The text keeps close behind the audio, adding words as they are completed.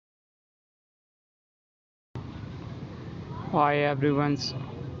Hi everyone,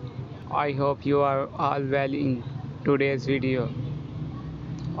 I hope you are all well. In today's video,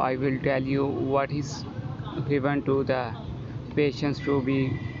 I will tell you what is given to the patients to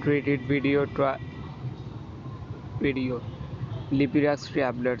be treated video. Lipirex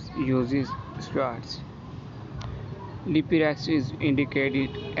tablets uses starts. Lipirex is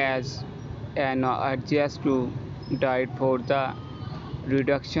indicated as an adjust diet for the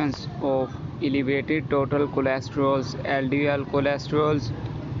reductions of elevated total cholesterols, LDL cholesterols,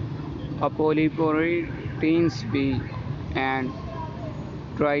 apolipoproteins B, and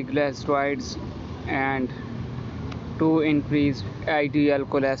triglycerides, and to increase LDL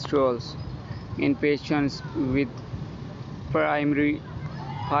cholesterol in patients with primary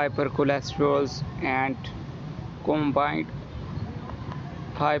hypercholesterols and combined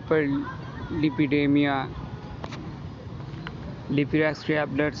hyperlipidemia. Lipirex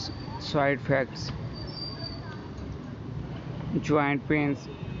tablets side effects: joint pains,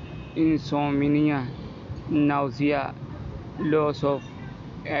 insomnia, nausea, loss of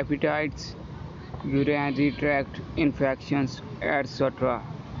appetite, urinary tract infections, etc.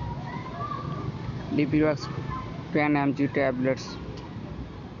 Lipirex 10 mg tablets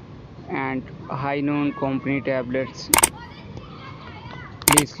and high noon company tablets.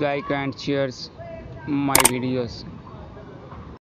 Please like and share my videos.